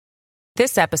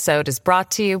This episode is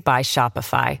brought to you by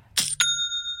Shopify.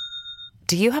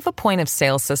 Do you have a point of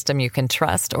sale system you can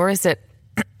trust, or is it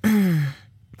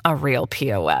a real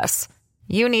POS?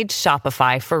 You need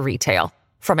Shopify for retail.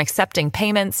 From accepting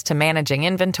payments to managing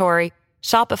inventory,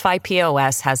 Shopify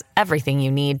POS has everything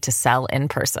you need to sell in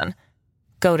person.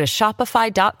 Go to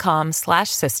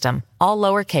shopify.com/system, all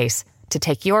lowercase, to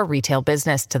take your retail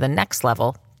business to the next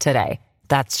level today.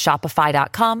 That's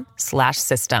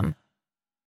shopify.com/system.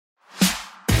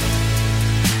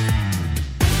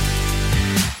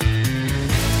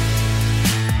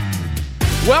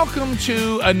 Welcome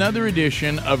to another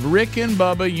edition of Rick and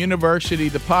Bubba University,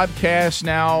 the podcast.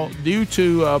 Now, due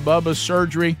to Bubba's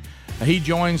surgery, he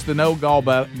joins the No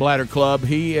Gallbladder Club.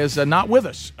 He is not with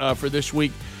us for this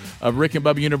week of Rick and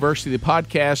Bubba University, the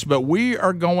podcast, but we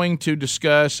are going to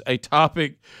discuss a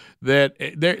topic that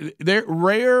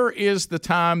rare is the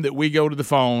time that we go to the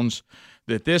phones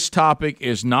that this topic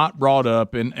is not brought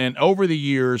up. And over the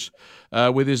years,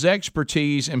 with his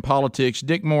expertise in politics,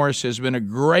 Dick Morris has been a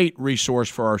great resource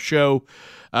for our show.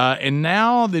 And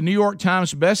now the New York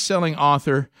Times bestselling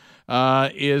author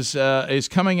is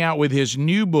coming out with his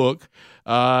new book.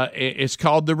 It's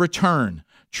called The Return,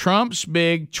 Trump's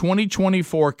Big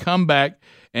 2024 Comeback.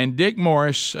 And Dick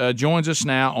Morris joins us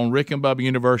now on Rick and Bubba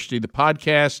University, the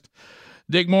podcast.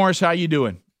 Dick Morris, how you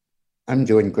doing? I'm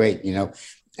doing great. You know,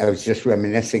 I was just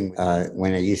reminiscing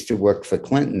when I used to work for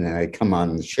Clinton and I'd come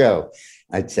on the show.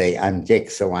 I'd say, I'm Dick,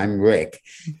 so I'm Rick,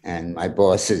 and my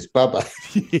boss is Bubba.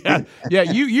 Yeah.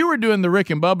 You were doing the Rick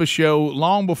and Bubba show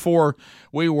long before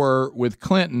we were with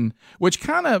Clinton, which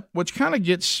kind of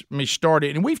gets me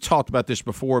started. And we've talked about this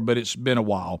before, but it's been a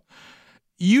while.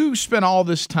 You spent all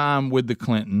this time with the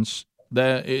Clintons.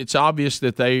 It's obvious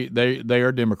that they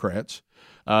are Democrats.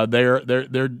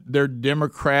 They're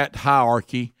Democrat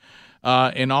hierarchy.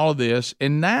 In all of this,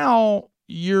 and now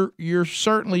you're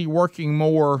certainly working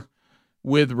more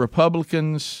with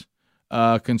Republicans,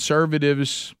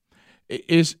 conservatives.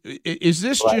 Is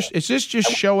this just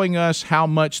showing us how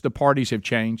much the parties have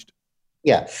changed?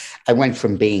 Yeah, I went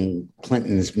from being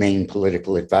Clinton's main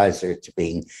political advisor to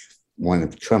being one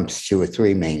of Trump's 2 or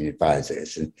 3 main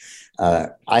advisors, and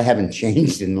I haven't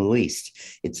changed in the least.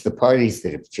 It's the parties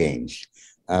that have changed.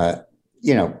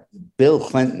 You know, Bill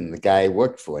Clinton, the guy I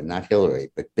worked for, not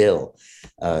Hillary, but Bill,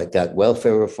 got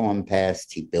welfare reform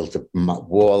passed. He built a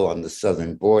wall on the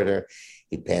southern border.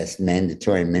 He passed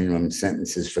mandatory minimum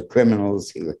sentences for criminals.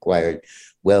 He required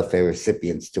welfare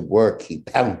recipients to work. He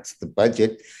balanced the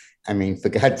budget. I mean, for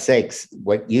God's sakes,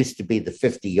 what used to be the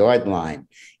 50-yard line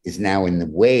is now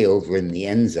way over in the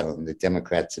end zone. The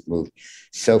Democrats have moved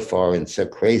so far and so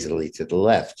crazily to the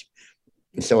left.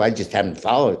 So I just haven't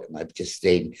followed him. I've just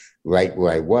stayed right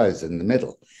where I was in the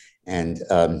middle. And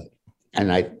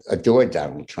I adore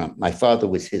Donald Trump. My father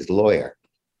was his lawyer.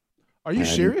 Are you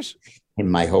serious? In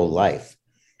my whole life.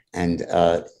 And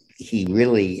he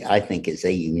really, I think, is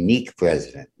a unique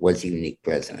president, was a unique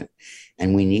president.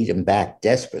 And we need him back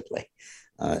desperately.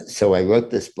 So I wrote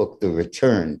this book, The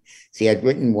Return. See, I'd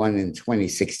written one in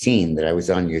 2016 that I was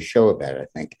on your show about, I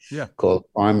think, called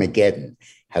Armageddon,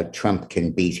 How Trump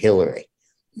Can Beat Hillary.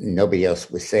 Nobody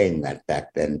else was saying that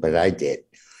back then, but I did.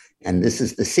 And this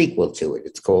is the sequel to it.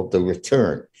 It's called The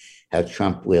Return, How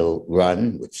Trump will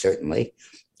run, would certainly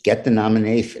get the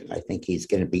nomination. I think he's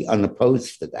going to be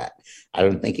unopposed for that. I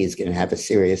don't think he's going to have a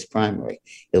serious primary.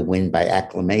 He'll win by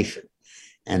acclamation.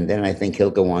 And then I think he'll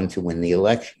go on to win the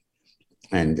election.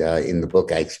 And in the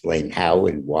book, I explain how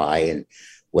and why and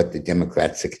what the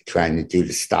Democrats are trying to do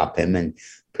to stop him and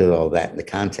put all that in the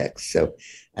context. So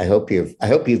I hope your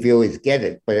viewers get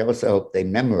it, but I also hope they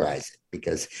memorize it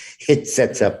because it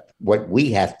sets up what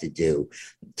we have to do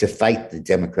to fight the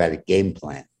Democratic game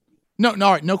plan.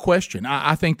 No question.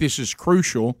 I think this is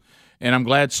crucial, and I'm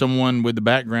glad someone with the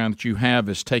background that you have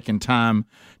has taken time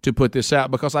to put this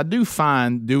out because I do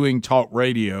find doing talk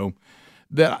radio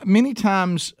that many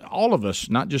times all of us,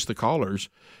 not just the callers,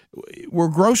 we're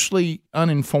grossly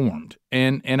uninformed,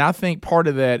 and I think part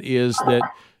of that is that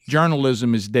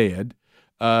journalism is dead.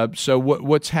 So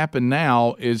what's happened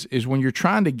now is when you're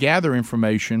trying to gather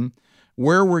information,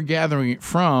 where we're gathering it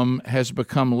from has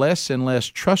become less and less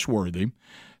trustworthy.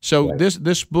 So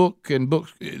this book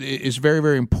is very,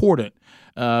 very important.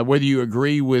 Whether you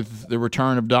agree with the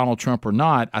return of Donald Trump or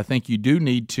not, I think you do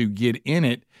need to get in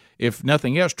it. If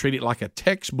nothing else, treat it like a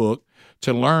textbook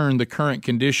to learn the current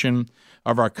condition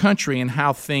of our country and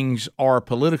how things are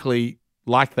politically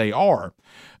like they are.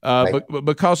 But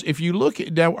because if you look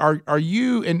at now, are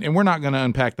you, and we're not going to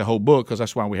unpack the whole book because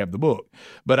that's why we have the book,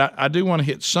 but I do want to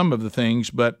hit some of the things,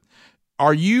 but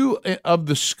are you of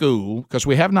the school, because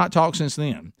we have not talked since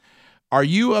then, Are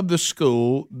you of the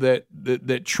school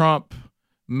that Trump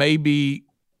maybe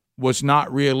was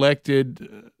not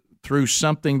reelected through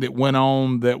something that went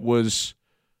on that was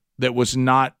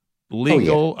not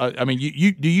legal? Oh, yeah. I mean,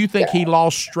 do you think he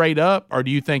lost straight up, or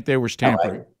do you think there was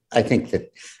tampering? I think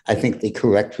the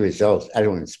correct result. I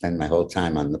don't want to spend my whole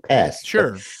time on the past.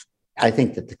 Sure. I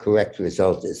think that the correct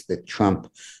result is that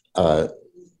Trump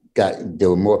there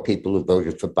were more people who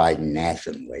voted for Biden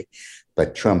nationally,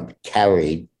 but Trump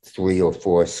carried 3 or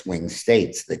 4 swing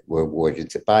states that were awarded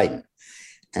to Biden.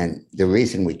 And the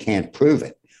reason we can't prove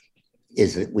it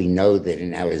is that we know that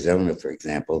in Arizona, for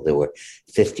example, there were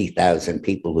 50,000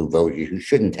 people who voted who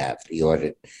shouldn't have. The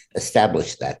audit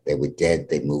established that. They were dead,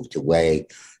 they moved away,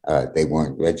 they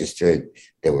weren't registered,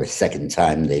 they were a second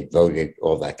time they voted,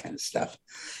 all that kind of stuff.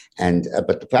 And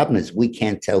but the problem is we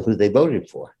can't tell who they voted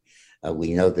for.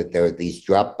 We know that there are these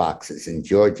drop boxes in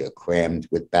Georgia crammed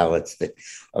with ballots that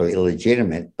are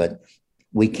illegitimate, but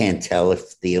we can't tell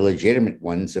if the illegitimate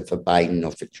ones are for Biden or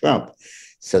for Trump.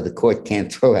 So the court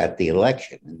can't throw out the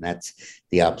election, and that's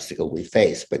the obstacle we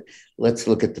face. But let's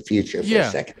look at the future for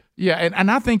a second. Yeah, and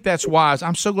I think that's wise.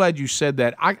 I'm so glad you said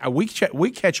that.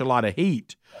 We catch a lot of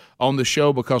heat on the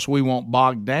show because we won't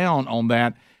bog down on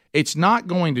that. It's not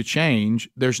going to change.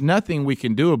 There's nothing we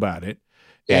can do about it.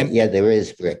 Yeah, there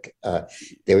is, Rick.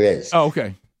 There is. Oh,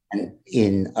 okay.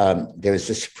 And there's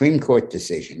a Supreme Court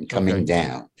decision coming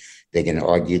down. They're going to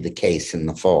argue the case in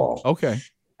the fall. Okay.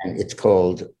 And it's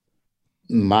called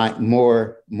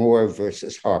Moore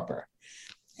versus Harper.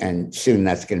 And soon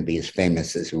that's going to be as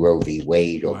famous as Roe v.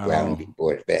 Wade or Brown v.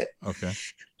 Board of Ed. Okay.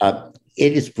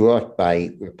 It is brought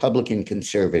by Republican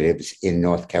conservatives in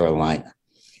North Carolina,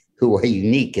 who are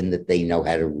unique in that they know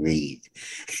how to read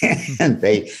and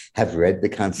they have read the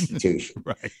Constitution.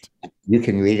 Right. You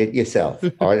can read it yourself.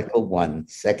 Article 1,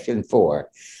 Section 4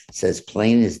 says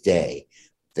plain as day,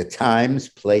 the times,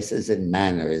 places, and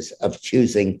manners of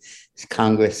choosing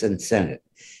Congress and Senate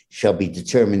shall be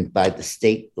determined by the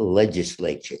state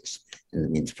legislatures. And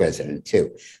that means president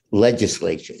too.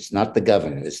 Legislatures, not the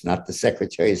governors, not the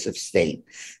secretaries of state,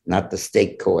 not the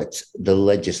state courts, the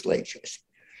legislatures.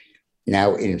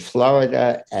 Now, in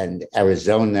Florida and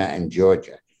Arizona and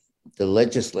Georgia, the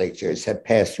legislatures have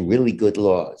passed really good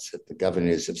laws that the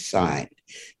governors have signed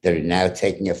that are now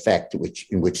taking effect, which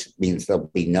means there'll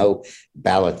be no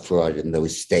ballot fraud in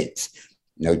those states,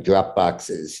 no drop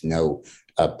boxes, no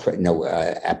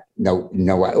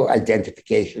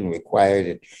identification required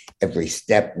at every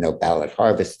step, no ballot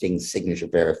harvesting, signature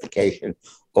verification.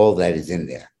 All that is in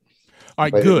there. All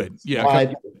right, good.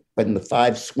 But in the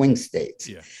 5 swing states,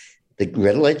 the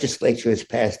legislature has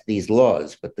passed these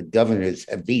laws, but the governors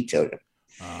have vetoed them.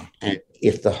 And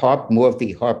if the Moore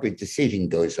v. Harper decision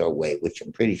goes our way, which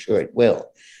I'm pretty sure it will,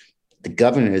 the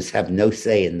governors have no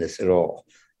say in this at all.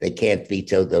 They can't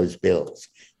veto those bills.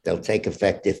 They'll take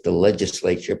effect if the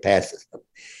legislature passes them.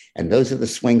 And those are the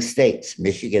swing states: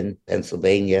 Michigan,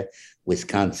 Pennsylvania,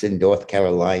 Wisconsin, North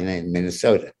Carolina, and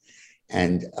Minnesota.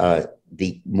 And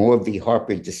the Moore v.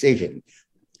 Harper decision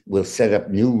will set up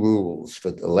new rules for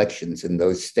the elections in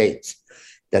those states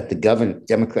that the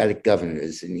Democratic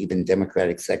governors and even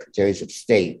Democratic secretaries of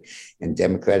state and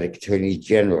Democratic attorney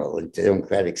general and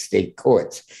Democratic state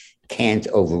courts can't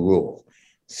overrule.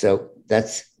 So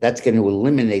that's going to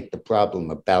eliminate the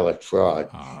problem of ballot fraud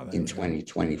in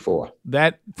 2024.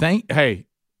 Hey,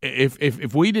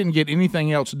 if we didn't get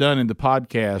anything else done in the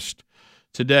podcast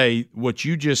today, what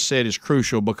you just said is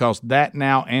crucial, because that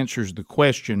now answers the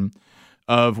question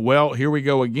of, well, here we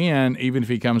go again, even if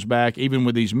he comes back, even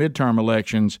with these midterm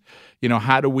elections,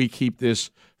 how do we keep this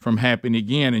from happening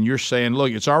again? And you're saying,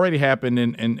 look, it's already happened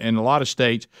in a lot of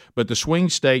states, but the swing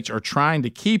states are trying to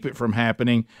keep it from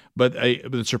happening. But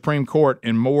the Supreme Court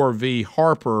in Moore v.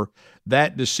 Harper,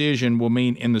 that decision will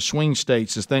mean in the swing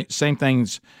states, the same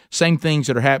things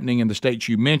that are happening in the states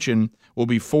you mentioned will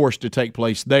be forced to take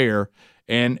place there.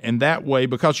 And that way,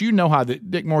 because how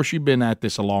Dick Morris, you've been at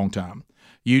this a long time.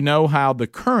 You know how the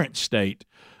current state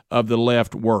of the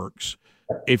left works.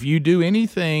 If you do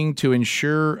anything to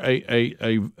ensure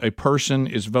a person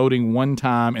is voting one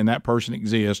time and that person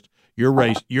exists, you're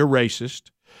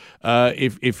racist.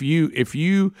 If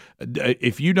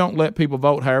you don't let people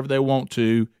vote however they want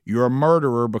to, you're a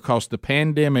murderer, because the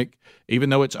pandemic,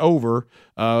 even though it's over,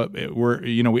 I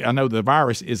know the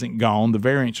virus isn't gone, the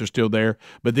variants are still there,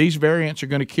 but these variants are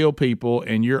going to kill people,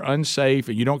 and you're unsafe,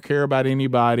 and you don't care about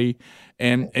anybody,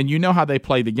 and you know how they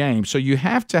play the game. So you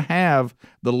have to have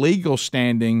the legal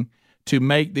standing to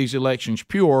make these elections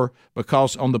pure,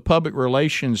 because on the public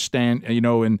relations stand,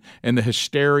 and the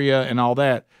hysteria and all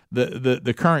that,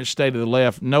 the current state of the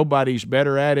left, nobody's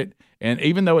better at it, And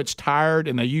even though it's tired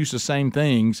and they use the same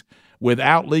things,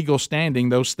 without legal standing,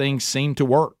 those things seem to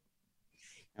work.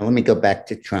 Now, let me go back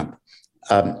to Trump.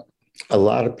 A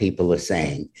lot of people are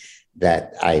saying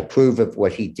that I approve of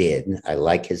what he did. I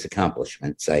like his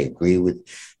accomplishments. I agree with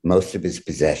most of his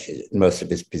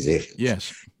positions.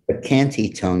 Yes. But can't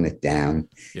he tone it down?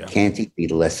 Yeah. Can't he be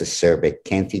less acerbic?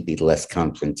 Can't he be less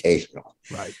confrontational?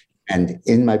 Right. And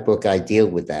in my book, I deal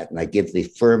with that, and I give the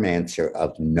firm answer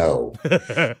of no.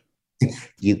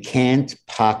 You can't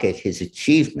pocket his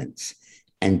achievements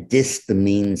and diss the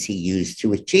means he used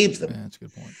to achieve them. Yeah, that's a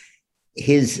good point.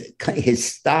 His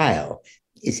style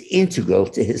is integral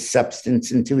to his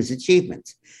substance and to his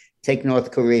achievements. Take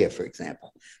North Korea, for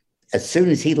example. As soon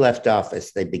as he left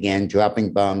office, they began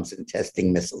dropping bombs and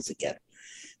testing missiles again.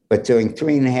 But during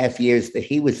 3.5 years that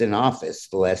he was in office,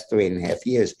 the last 3.5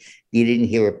 years, you didn't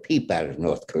hear a peep out of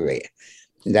North Korea.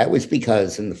 And that was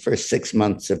because in the first 6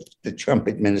 months of the Trump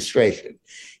administration,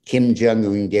 Kim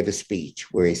Jong-un gave a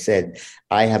speech where he said,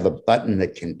 "I have a button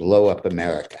that can blow up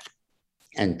America."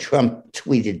 And Trump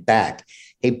tweeted back,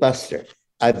 "Hey, Buster,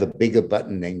 I have a bigger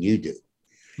button than you do."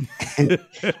 And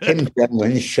Kim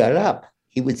Jong-un shut up.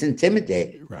 He was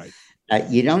intimidated. Right.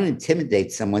 You don't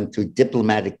intimidate someone through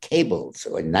diplomatic cables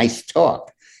or nice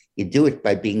talk. You do it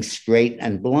by being straight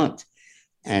and blunt.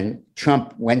 And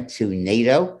Trump went to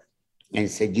NATO and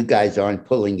said, "You guys aren't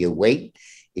pulling your weight.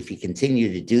 If you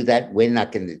continue to do that, we're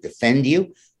not going to defend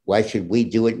you. Why should we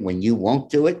do it when you won't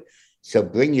do it? So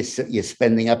bring your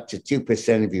spending up to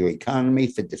 2% of your economy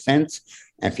for defense.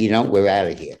 And if you don't, we're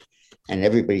out of here." And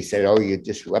everybody said, "Oh, you're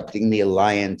disrupting the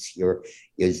alliance. You're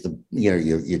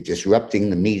disrupting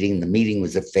the meeting. The meeting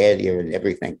was a failure and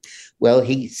everything." Well,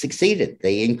 he succeeded.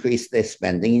 They increased their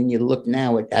spending, and you look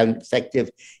now at how effective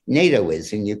NATO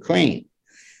is in Ukraine.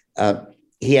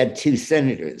 He had 2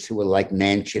 senators who were like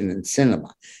Manchin and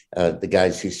Sinema,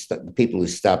 the people who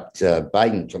stopped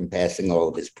Biden from passing all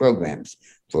of his programs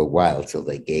for a while till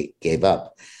they gave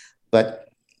up. But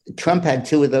Trump had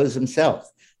 2 of those himself.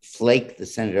 Flake, the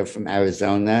senator from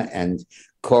Arizona, and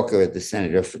Corker, the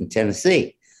senator from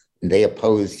Tennessee. And they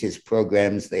opposed his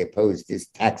programs. They opposed his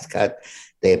tax cut.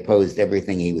 They opposed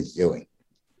everything he was doing.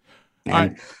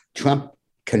 And Trump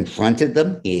confronted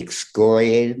them. He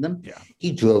excoriated them. Yeah.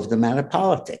 He drove them out of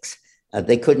politics.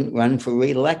 They couldn't run for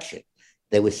re-election.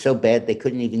 They were so bad they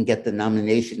couldn't even get the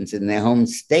nominations in their home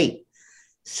state.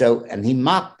 So, and he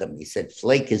mocked them. He said,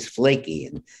 "Flake is flaky,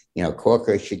 and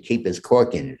Corker should keep his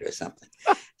cork in it or something."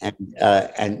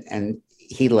 And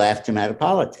he laughed him out of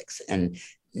politics. And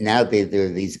now there are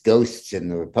these ghosts in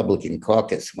the Republican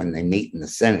caucus when they meet in the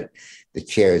Senate, the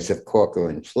chairs of Corker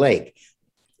and Flake.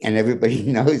 And everybody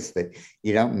knows that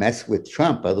you don't mess with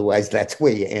Trump, otherwise that's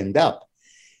where you end up.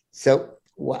 So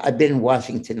I've been in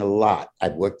Washington a lot.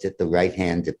 I've worked at the right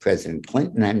hand of President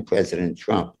Clinton and President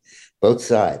Trump, both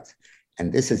sides.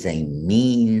 And this is a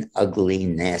mean, ugly,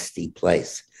 nasty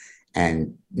place.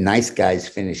 And nice guys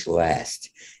finish last.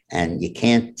 And you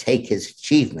can't take his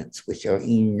achievements, which are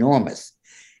enormous,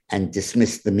 and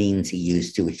dismiss the means he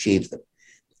used to achieve them.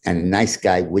 And a nice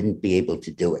guy wouldn't be able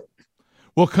to do it.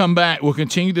 We'll come back. We'll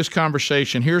continue this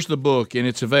conversation. Here's the book, and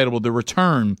it's available. The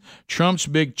Return, Trump's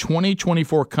Big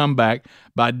 2024 Comeback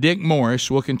by Dick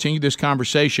Morris. We'll continue this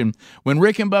conversation when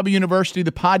Rick and Bubba University,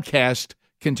 the podcast,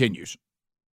 continues.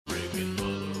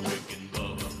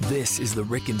 This is the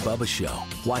Rick and Bubba Show.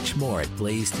 Watch more at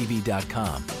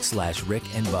blazetv.com/Rick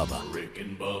and Bubba. Rick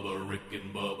and Bubba, Rick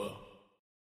and Bubba.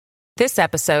 This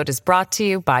episode is brought to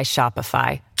you by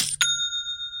Shopify.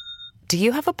 Do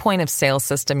you have a point of sale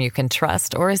system you can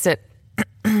trust, or is it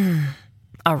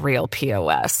a real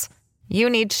POS? You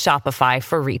need Shopify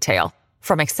for retail.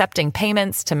 From accepting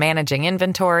payments to managing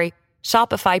inventory,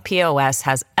 Shopify POS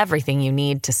has everything you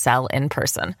need to sell in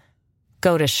person.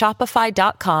 Go to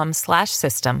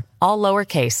shopify.com/system, all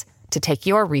lowercase, to take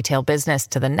your retail business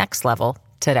to the next level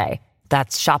today.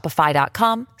 That's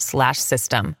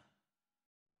shopify.com/system.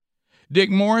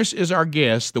 Dick Morris is our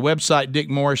guest. The website,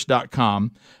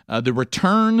 dickmorris.com. The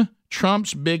Return,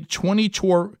 Trump's Big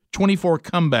 2024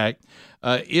 Comeback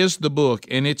is the book,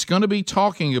 and it's going to be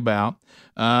talking about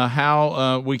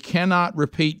how we cannot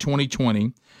repeat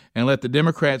 2020 and let the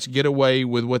Democrats get away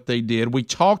with what they did. We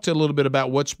talked a little bit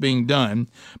about what's being done,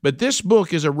 but this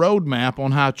book is a roadmap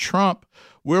on how Trump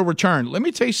will return. Let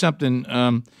me tell you something,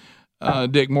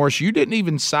 Dick Morris. You didn't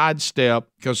even sidestep,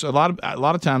 because a lot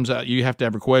of times you have to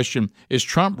have a question: is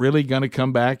Trump really going to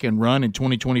come back and run in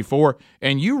 2024?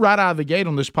 And you, right out of the gate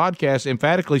on this podcast,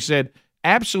 emphatically said,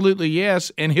 absolutely yes,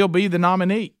 and he'll be the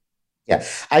nominee. Yeah,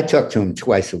 I talk to him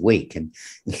twice a week, and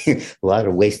a lot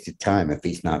of wasted time if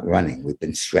he's not running. We've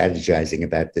been strategizing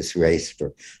about this race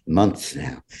for months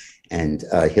now. and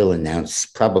he'll announce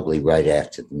probably right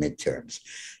after the midterms.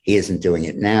 He isn't doing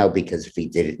it now because if he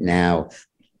did it now,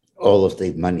 all of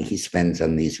the money he spends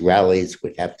on these rallies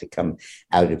would have to come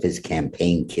out of his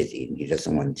campaign kitty, and he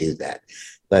doesn't want to do that.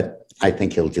 But I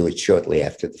think he'll do it shortly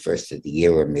after the first of the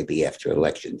year or maybe after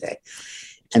Election Day.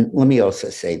 And let me also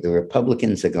say the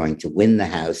Republicans are going to win the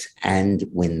House and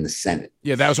win the Senate.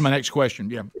 Yeah, that was my next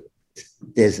question. Yeah.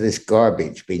 There's this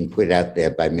garbage being put out there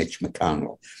by Mitch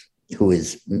McConnell, who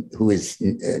is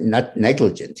not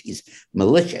negligent. He's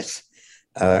malicious.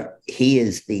 He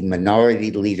is the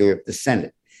minority leader of the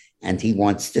Senate, and he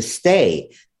wants to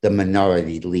stay the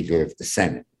minority leader of the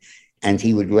Senate. And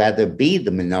he would rather be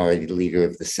the minority leader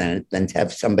of the Senate than to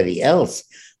have somebody else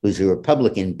who's a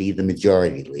Republican be the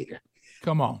majority leader.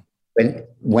 Come on.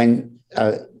 When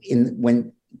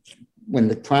the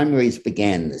primaries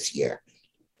began this year,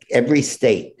 every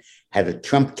state had a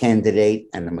Trump candidate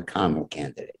and a McConnell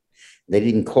candidate. They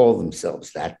didn't call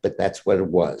themselves that, but that's what it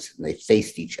was. And they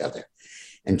faced each other.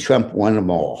 And Trump won them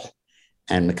all,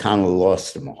 and McConnell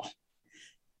lost them all.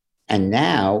 And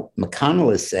now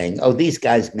McConnell is saying, oh, these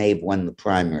guys may have won the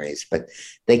primaries, but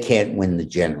they can't win the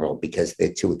general because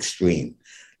they're too extreme.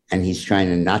 And he's trying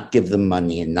to not give them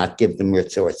money and not give them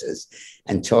resources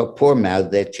and poor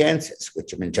mouth their chances,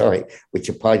 which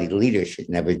a party leader should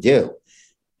never do.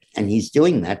 And he's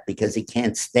doing that because he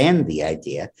can't stand the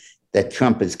idea that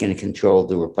Trump is going to control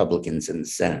the Republicans in the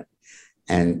Senate.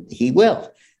 And he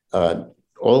will.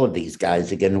 All of these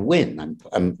guys are going to win.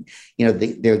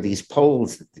 There are these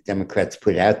polls that the Democrats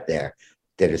put out there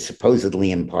that are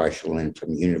supposedly impartial and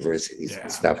from universities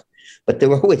and stuff, but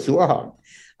they're always wrong.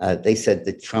 They said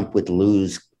that Trump would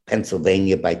lose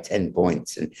Pennsylvania by 10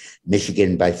 points and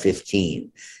Michigan by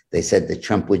 15. They said that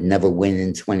Trump would never win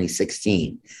in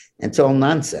 2016. And it's all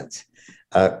nonsense.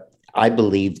 I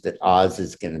believe that Oz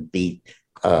is going to beat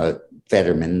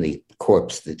Fetterman, the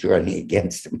corpse that's running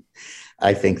against him.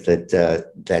 I think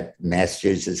that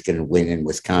Masters is going to win in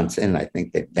Wisconsin. I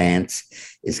think that Vance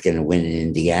is going to win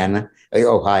in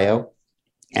Ohio.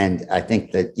 And I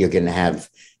think that you're going to have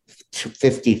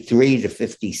 53 to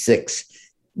 56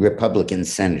 Republican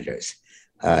senators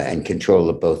and control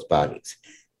of both bodies.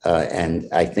 And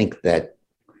I think that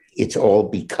it's all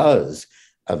because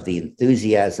of the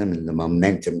enthusiasm and the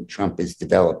momentum Trump is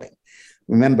developing.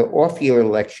 Remember, off-year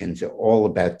elections are all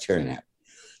about turnout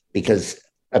because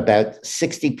about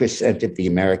 60% of the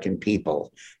American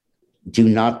people do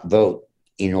not vote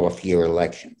in off-year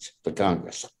elections for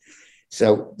Congress.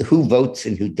 So who votes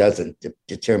and who doesn't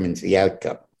determines the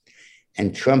outcome.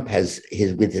 And Trump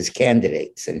with his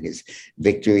candidates and his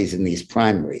victories in these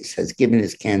primaries, has given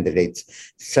his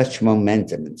candidates such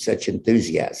momentum and such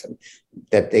enthusiasm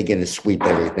that they're going to sweep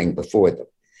everything before them.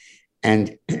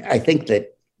 And I think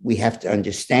that we have to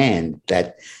understand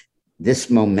that this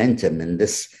momentum and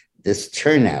this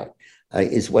turnout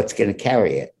is what's going to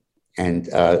carry it. And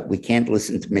we can't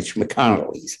listen to Mitch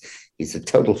McConnell. He's a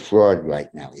total fraud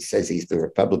right now. He says he's the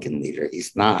Republican leader.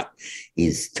 He's not.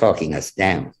 He's talking us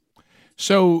down.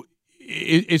 So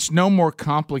it's no more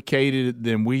complicated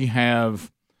than we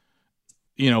have,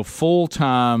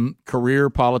 full-time career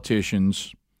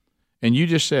politicians, and you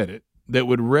just said it, that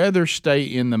would rather stay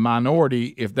in the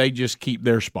minority if they just keep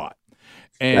their spot.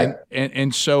 And, right.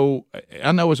 and so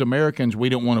I know as Americans we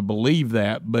don't want to believe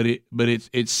that, but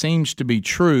it seems to be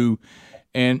true.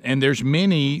 And there's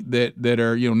many that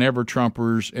are never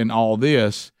Trumpers and all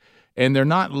this, and they're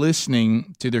not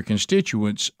listening to their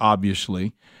constituents.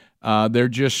 Obviously, they're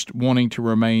just wanting to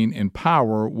remain in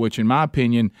power. Which, in my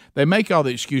opinion, they make all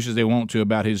the excuses they want to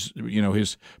about his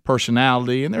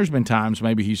personality. And there's been times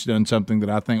maybe he's done something that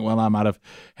I think, well, I might have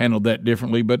handled that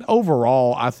differently. But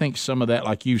overall, I think some of that,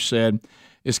 like you said,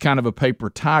 is kind of a paper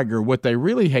tiger. What they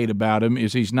really hate about him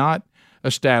is he's not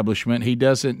establishment. He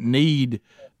doesn't need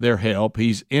their help.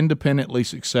 He's independently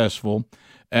successful,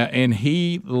 and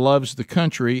he loves the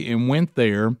country and went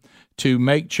there to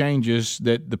make changes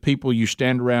that the people you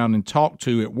stand around and talk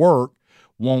to at work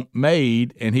want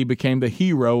made, and he became the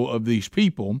hero of these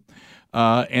people.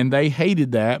 And they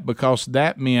hated that because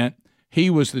that meant he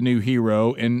was the new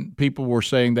hero, and people were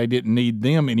saying they didn't need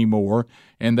them anymore,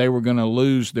 and they were going to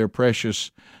lose their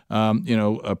precious,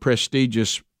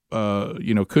 prestigious,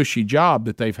 cushy job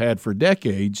that they've had for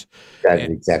decades. That's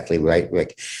exactly right,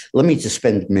 Rick. Let me just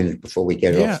spend a minute before we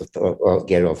get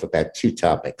off about two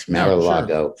topics: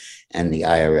 Mar-a-Lago and the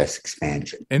IRS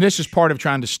expansion. And this is part of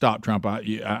trying to stop Trump.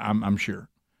 I'm sure.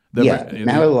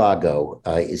 Mar-a-Lago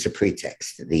is a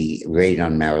pretext, the raid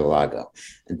on Mar-a-Lago.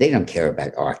 They don't care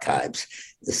about archives.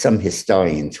 Some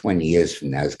historian 20 years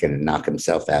from now is going to knock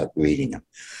himself out reading them.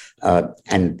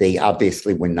 And they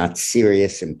obviously were not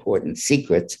serious, important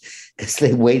secrets because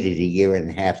they waited a year and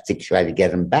a half to try to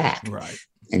get them back. Right.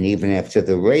 And even after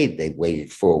the raid, they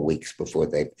waited 4 weeks before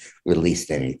they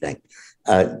released anything.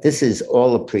 This is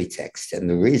all a pretext. And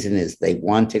the reason is they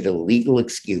wanted a legal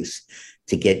excuse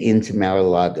to get into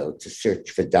Mar-a-Lago to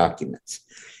search for documents.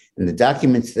 And the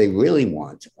documents they really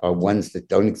want are ones that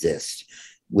don't exist,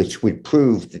 which would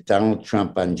prove that Donald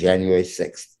Trump on January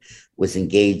 6th was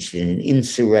engaged in an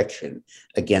insurrection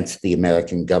against the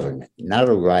American government, not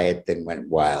a riot that went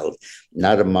wild,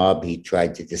 not a mob he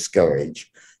tried to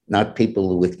discourage, not people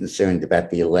who were concerned about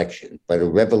the election, but a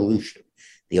revolution,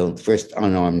 the first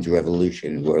unarmed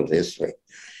revolution in world history.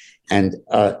 And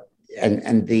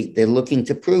they're looking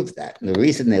to prove that. And the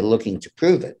reason they're looking to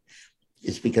prove it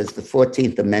is because the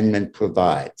 14th Amendment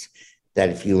provides that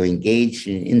if you're engaged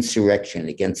in insurrection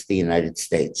against the United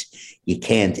States, you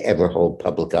can't ever hold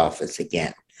public office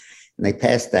again. And they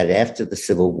passed that after the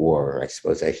Civil War, or I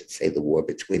suppose I should say the war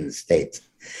between the states.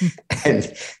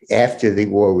 And after the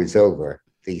war was over,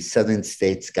 the southern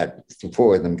states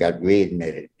four of them got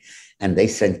readmitted, and they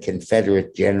sent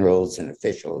Confederate generals and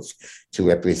officials to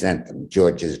represent them.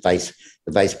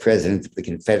 The vice president of the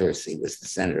Confederacy was the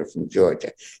senator from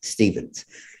Georgia, Stevens.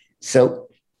 So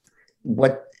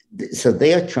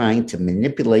they are trying to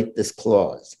manipulate this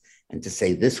clause and to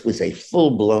say this was a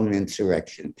full-blown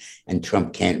insurrection and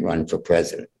Trump can't run for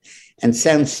president. And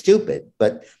sounds stupid,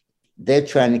 but they're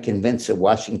trying to convince a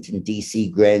Washington,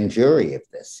 D.C. grand jury of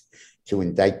this to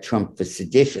indict Trump for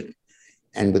sedition.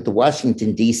 And with the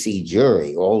Washington, D.C.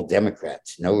 jury, all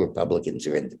Democrats, no Republicans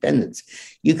or independents,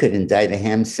 you could indict a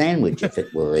ham sandwich if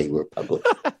it were a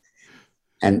Republican.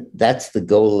 And that's the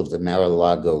goal of the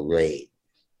Mar-a-Lago raid.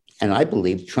 And I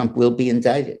believe Trump will be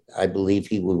indicted. I believe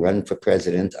he will run for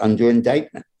president under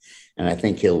indictment. And I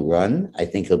think he'll run. I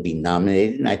think he'll be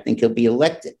nominated. And I think he'll be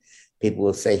elected. People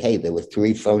will say, hey, there were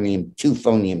two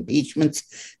phony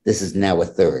impeachments. This is now a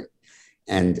third.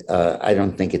 And I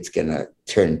don't think it's going to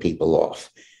turn people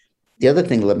off. The other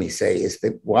thing, let me say, is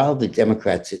that while the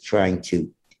Democrats are trying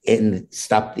to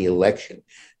stop the election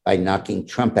by knocking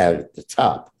Trump out at the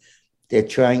top, they're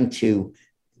trying to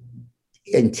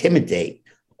intimidate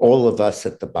all of us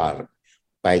at the bottom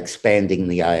by expanding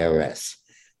the IRS.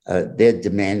 Their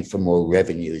demand for more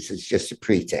revenues is just a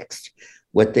pretext.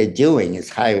 What they're doing is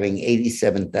hiring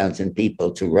 87,000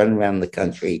 people to run around the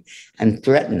country and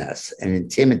threaten us and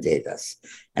intimidate us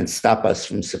and stop us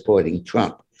from supporting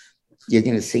Trump. You're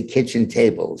going to see kitchen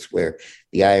tables where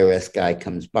the IRS guy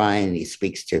comes by and he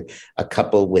speaks to a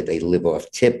couple where they live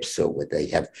off tips or where they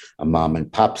have a mom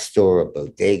and pop store, a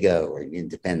bodega, or an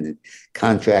independent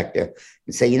contractor,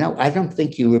 and say, I don't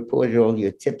think you reported all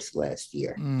your tips last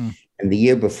year. And the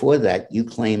year before that, you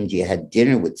claimed you had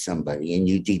dinner with somebody and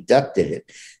you deducted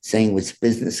it, saying it was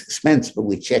business expense, but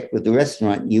we checked with the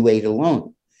restaurant and you ate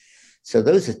alone. So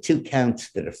those are 2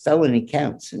 counts that are felony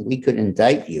counts, and we could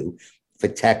indict you for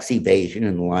tax evasion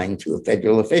and lying to a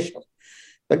federal official.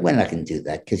 But we're not going to do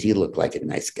that because you look like a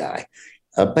nice guy.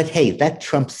 But hey, that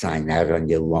Trump sign out on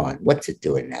your lawn, what's it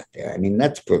doing out there? I mean,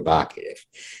 that's provocative.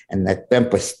 And that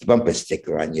bumper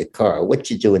sticker on your car, what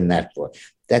you doing that for?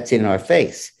 That's in our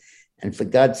face. And for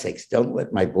God's sakes, don't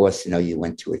let my boss know you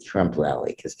went to a Trump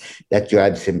rally, because that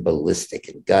drives him ballistic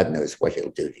and God knows what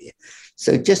he'll do to you.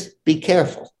 So just be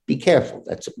careful. Be careful.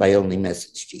 That's my only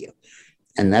message to you.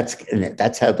 And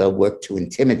that's how they'll work to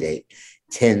intimidate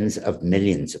tens of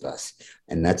millions of us.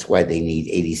 And that's why they need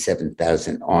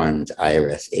 87,000 armed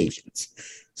IRS agents.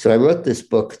 So I wrote this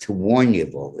book to warn you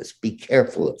of all this. Be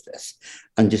careful of this.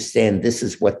 Understand this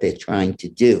is what they're trying to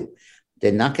do.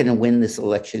 They're not going to win this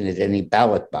election at any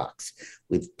ballot box.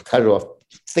 We've cut off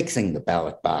fixing the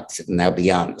ballot box, and now be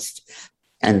honest.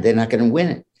 And they're not going to win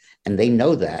it. And they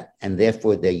know that. And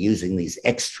therefore, they're using these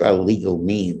extra legal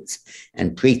means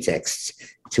and pretexts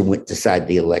to decide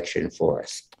the election for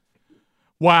us.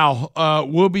 Wow.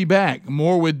 We'll be back.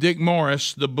 More with Dick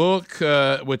Morris, the book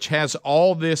which has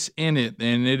all this in it.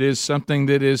 And it is something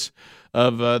that is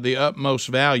of the utmost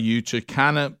value to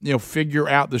kind of figure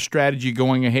out the strategy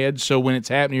going ahead. So when it's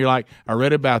happening, you're like, I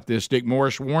read about this. Dick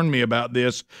Morris warned me about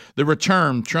this. The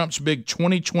Return, Trump's big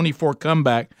 2024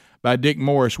 comeback by Dick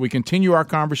Morris. We continue our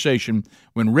conversation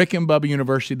when Rick and Bubba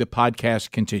University, the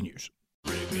podcast, continues.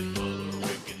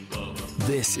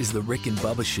 This is the Rick and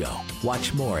Bubba Show.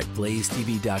 Watch more at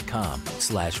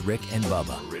blazetv.com/Rick and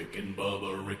Bubba. Rick and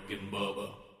Bubba, Rick and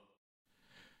Bubba.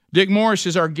 Dick Morris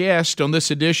is our guest on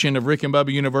this edition of Rick and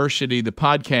Bubba University, the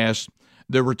podcast,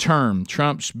 The Return,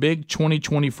 Trump's big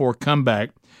 2024 comeback.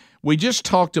 We just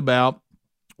talked about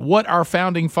what our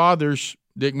founding fathers,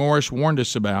 Dick Morris, warned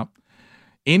us about.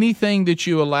 anything that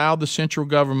you allow the central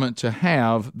government to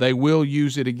have, they will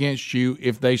use it against you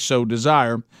if they so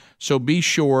desire. So be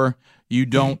sure you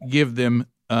don't give them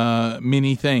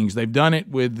many things. They've done it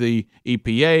with the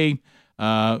EPA.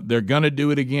 They're going to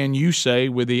do it again, you say,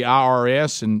 with the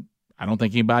IRS, and I don't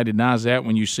think anybody denies that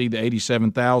when you see the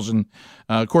 87,000.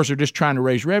 Of course, they're just trying to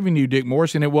raise revenue, Dick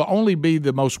Morris, and it will only be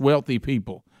the most wealthy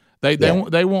people. They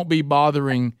won't be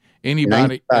bothering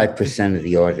anybody. 95% of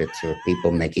the audits are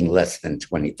people making less than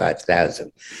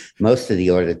 $25,000. Most of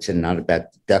the audits are not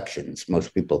about deductions.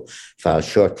 Most people file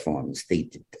short forms.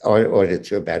 The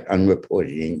audits are about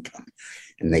unreported income,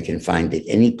 and they can find it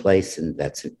any place, and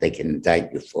that's it. They can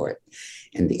indict you for it.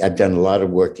 And I've done a lot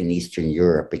of work in Eastern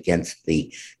Europe against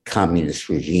the communist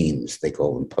regimes. They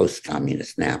call them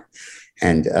post-communist now.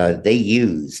 And they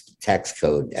use the tax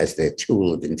code as their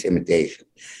tool of intimidation.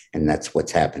 And that's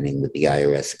what's happening with the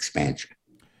IRS expansion.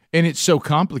 And it's so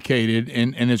complicated.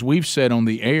 And as we've said on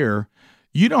the air,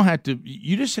 you don't have to,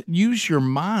 you just use your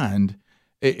mind.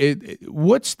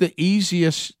 What's the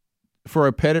easiest for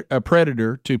a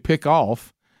predator to pick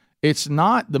off? It's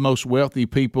not the most wealthy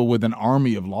people with an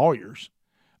army of lawyers.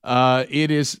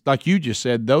 It is, like you just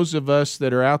said, those of us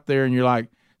that are out there and you're like,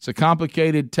 it's a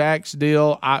complicated tax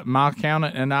deal. My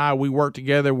accountant and I, we work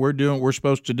together. We're doing what we're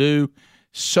supposed to do.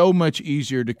 So much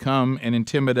easier to come and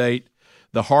intimidate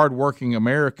the hardworking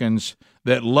Americans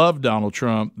that love Donald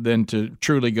Trump than to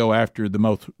truly go after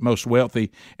the most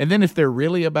wealthy. And then if they're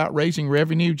really about raising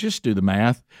revenue, just do the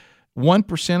math.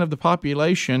 1% of the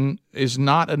population is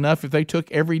not enough if they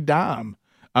took every dime.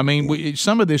 I mean,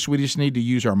 some of this we just need to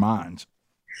use our minds.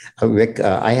 Rick,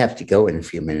 I have to go in a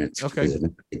few minutes okay. because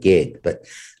of the gig, but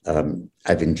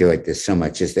I've enjoyed this so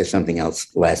much. Is there something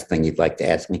else, last thing you'd like to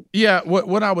ask me? Yeah,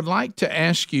 what I would like to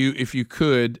ask you, if you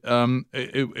could,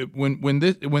 when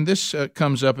this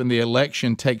comes up and the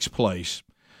election takes place,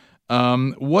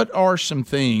 what are some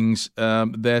things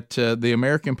that the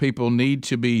American people need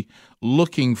to be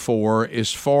looking for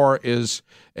as far as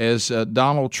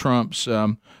Donald Trump's,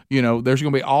 there's going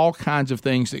to be all kinds of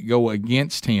things that go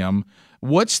against him.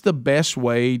 What's the best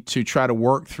way to try to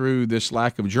work through this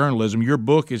lack of journalism? Your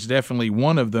book is definitely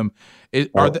one of them.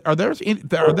 Are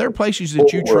there places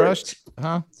that you trust?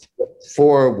 Huh?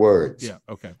 4 words. Yeah.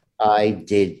 Okay. I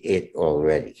did it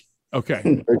already.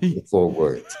 Okay. 4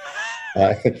 words.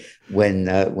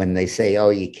 When they say, "Oh,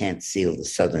 you can't seal the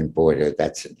southern border,"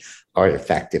 that's an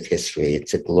artifact of history.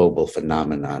 It's a global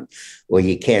phenomenon. Or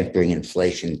you can't bring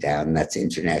inflation down. That's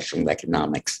international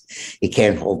economics. You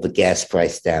can't hold the gas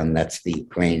price down. That's the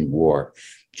Ukraine war.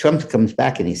 Trump comes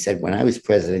back and he said, when I was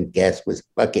president, gas was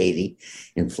 $1.80,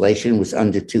 inflation was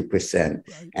under 2%,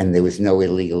 and there was no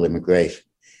illegal immigration.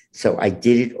 So I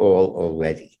did it all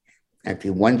already. And if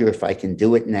you wonder if I can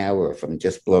do it now or if I'm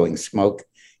just blowing smoke,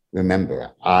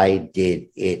 remember, I did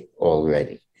it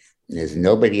already. And there's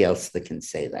nobody else that can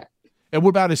say that. And what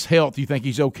about his health? You think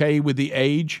he's okay with the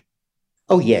age?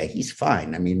 Oh, yeah, he's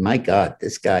fine. I mean, my God,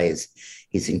 this guy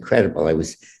he's incredible. I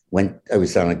was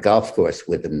on a golf course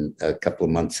with him a couple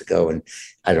of months ago, and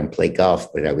I don't play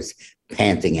golf, but I was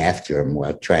panting after him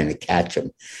while trying to catch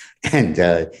him.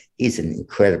 And he's in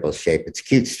incredible shape. It's a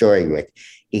cute story, Rick.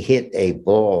 He hit a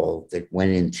ball that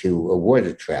went into a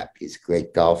water trap. He's a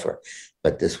great golfer,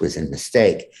 but this was a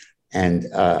mistake. And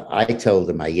I told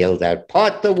him, I yelled out,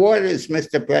 "Part the waters,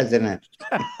 Mr. President."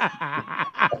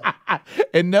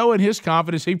 And knowing his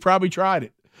confidence, he probably tried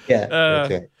it. Yeah.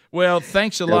 That's right. Well,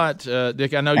 thanks a lot,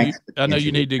 Dick. I know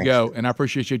you need to go, and I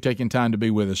appreciate you taking time to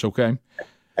be with us, okay?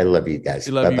 I love you guys.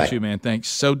 I love Bye-bye. you too, man. Thanks.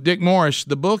 So, Dick Morris,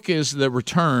 the book is The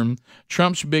Return,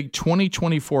 Trump's Big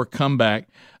 2024 Comeback.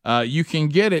 You can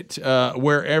get it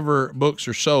wherever books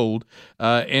are sold.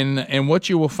 And what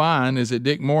you will find is that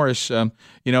Dick Morris,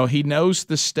 he knows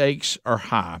the stakes are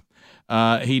high.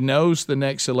 He knows the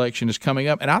next election is coming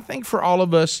up. And I think for all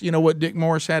of us, what Dick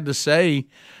Morris had to say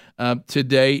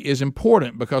today is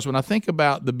important, because when I think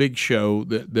about the big show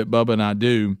that Bubba and I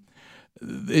do,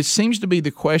 it seems to be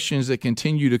the questions that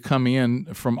continue to come in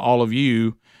from all of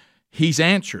you. He's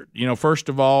answered. First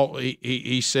of all,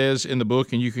 he says in the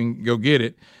book, and you can go get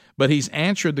it, but he's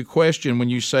answered the question when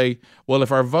you say, well,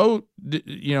 if our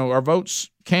votes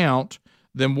count,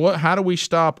 then how do we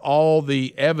stop all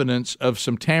the evidence of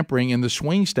some tampering in the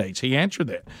swing states? He answered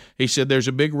that. He said there's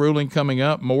a big ruling coming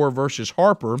up, Moore versus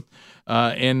Harper,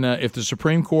 and if the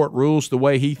Supreme Court rules the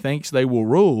way he thinks they will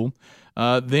rule,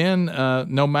 then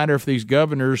no matter if these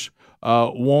governors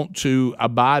want to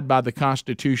abide by the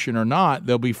Constitution or not,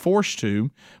 they'll be forced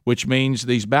to, which means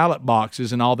these ballot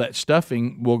boxes and all that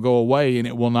stuffing will go away and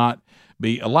it will not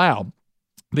be allowed.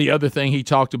 The other thing he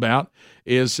talked about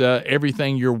is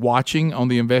everything you're watching on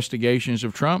the investigations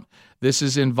of Trump. This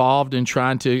is involved in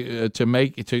trying to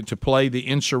play the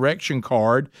insurrection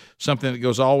card, something that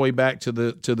goes all the way back to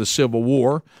the Civil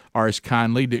War, or as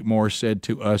kindly Dick Morris said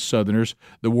to us Southerners,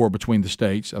 the war between the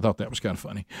states. I thought that was kind of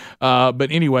funny.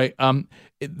 But anyway,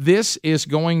 this is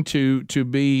going to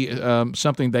be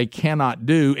something they cannot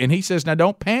do. And he says, now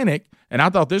don't panic. And I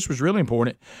thought this was really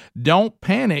important. Don't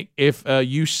panic if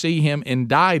you see him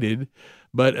indicted,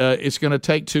 but it's going to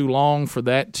take too long for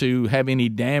that to have any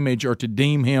damage or to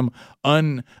deem him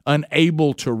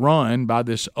unable to run by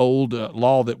this old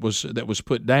law that was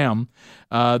put down.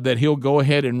 That he'll go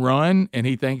ahead and run, and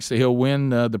he thinks that he'll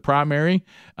win the primary,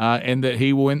 and that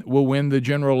he will win the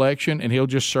general election, and he'll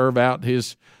just serve out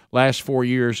his last 4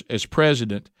 years as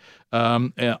president.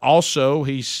 Also,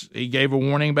 he gave a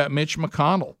warning about Mitch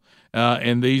McConnell.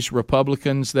 And these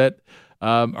Republicans that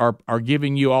are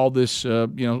giving you all this,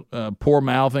 poor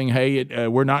mouthing. Hey,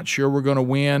 we're not sure we're going to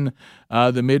win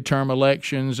the midterm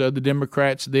elections. The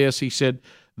Democrats, this. He said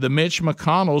the Mitch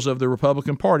McConnells of the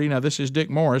Republican Party. Now, this is Dick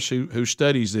Morris who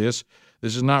studies this.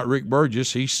 This is not Rick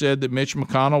Burgess. He said that Mitch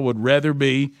McConnell would rather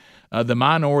be the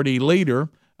minority leader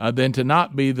than to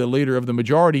not be the leader of the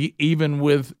majority, even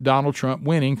with Donald Trump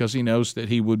winning, because he knows that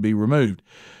he would be removed.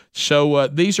 So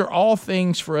these are all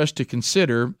things for us to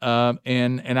consider,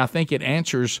 and I think it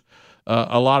answers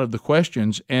a lot of the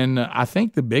questions. And I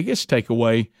think the biggest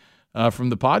takeaway from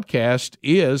the podcast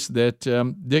is that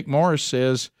Dick Morris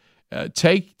says,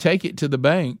 take it to the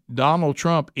bank. Donald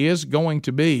Trump is going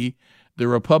to be the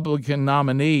Republican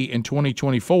nominee in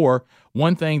 2024.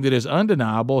 One thing that is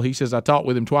undeniable, he says, I talk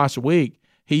with him twice a week,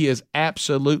 he is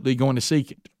absolutely going to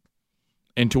seek it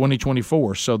in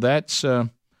 2024. So that's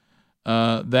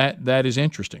that is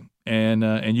interesting,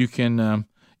 and you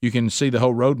can see the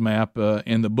whole roadmap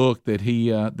in the book that he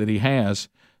has.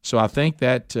 So I think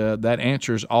that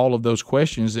answers all of those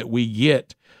questions that we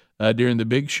get during the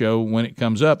big show when it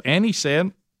comes up. And he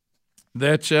said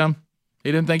that he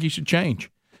didn't think he should change.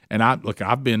 And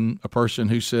I've been a person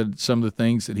who said some of the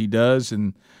things that he does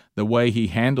and the way he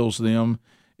handles them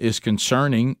is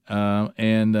concerning.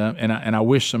 And I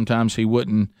wish sometimes he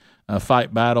wouldn't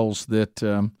fight battles that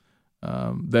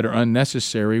are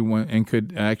unnecessary and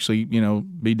could actually,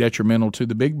 be detrimental to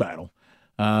the big battle.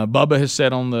 Bubba has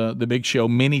said on the big show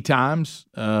many times,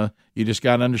 you just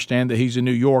got to understand that he's a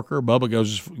New Yorker. Bubba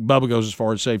goes as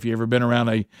far as to say, if you ever been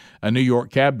around a New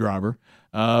York cab driver,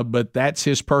 but that's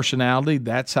his personality.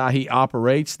 That's how he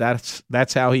operates.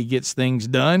 That's how he gets things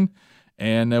done.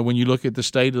 And when you look at the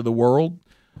state of the world,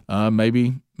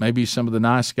 maybe some of the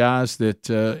nice guys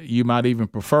that you might even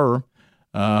prefer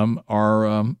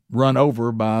are run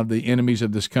over by the enemies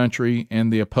of this country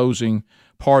and the opposing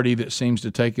party that seems to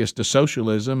take us to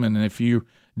socialism. And if you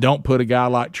don't put a guy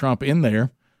like Trump in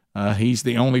there, he's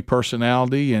the only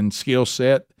personality and skill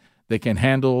set that can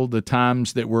handle the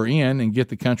times that we're in and get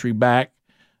the country back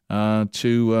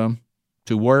to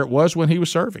where it was when he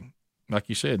was serving. Like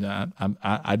you said,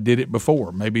 I did it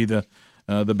before. Maybe the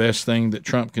best thing that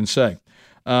Trump can say.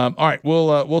 All right,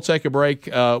 we'll take a break.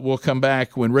 We'll come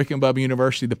back when Rick and Bubba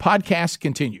University, the podcast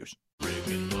continues.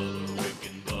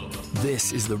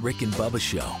 This is the Rick and Bubba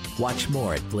Show. Watch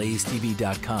more at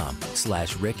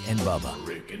blazetv.com/Rick and Bubba.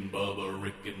 Rick and Bubba,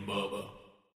 Rick and Bubba.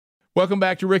 Welcome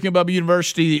back to Rick and Bubba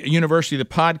University, the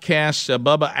podcast.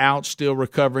 Bubba out, still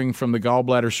recovering from the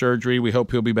gallbladder surgery. We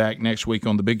hope he'll be back next week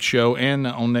on the big show and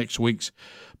on next week's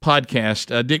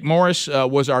podcast. Dick Morris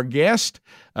was our guest.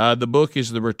 The book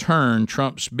is The Return,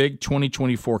 Trump's Big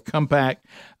 2024 Comeback.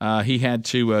 He had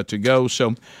to go.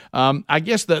 So I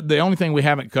guess the only thing we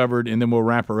haven't covered, and then we'll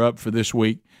wrap her up for this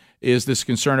week, is this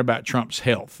concern about Trump's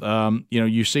health.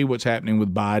 You see what's happening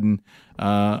with Biden.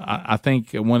 I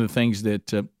think one of the things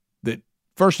that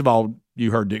first of all, you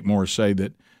heard Dick Morris say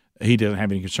that he doesn't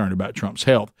have any concern about Trump's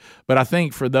health. But I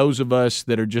think for those of us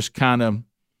that are just kind of,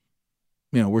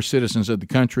 we're citizens of the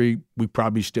country, we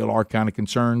probably still are kind of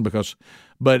concerned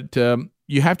but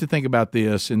you have to think about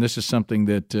this, and this is something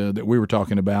that we were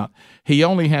talking about. He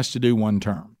only has to do one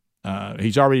term.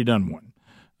 He's already done one.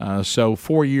 So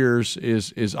 4 years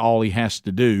is all he has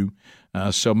to do.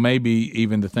 So maybe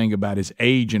even the thing about his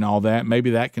age and all that, maybe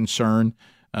that concern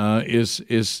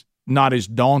is not as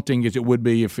daunting as it would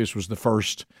be if this was the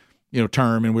first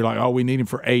term and we're like, we need him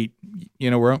for 8.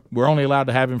 We're only allowed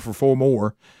to have him for 4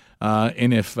 more.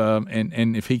 And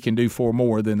if he can do 4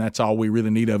 more, then that's all we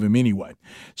really need of him anyway.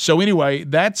 So anyway,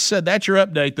 that's your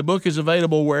update. The book is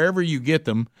available wherever you get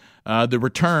them. The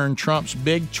Return, Trump's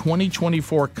Big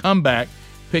 2024 Comeback.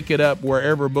 Pick it up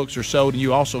wherever books are sold, and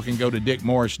you also can go to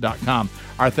dickmorris.com.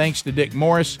 Our thanks to Dick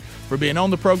Morris for being on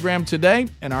the program today,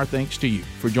 and our thanks to you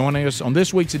for joining us on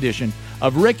this week's edition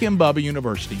of Rick and Bubba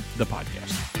University, the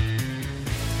podcast.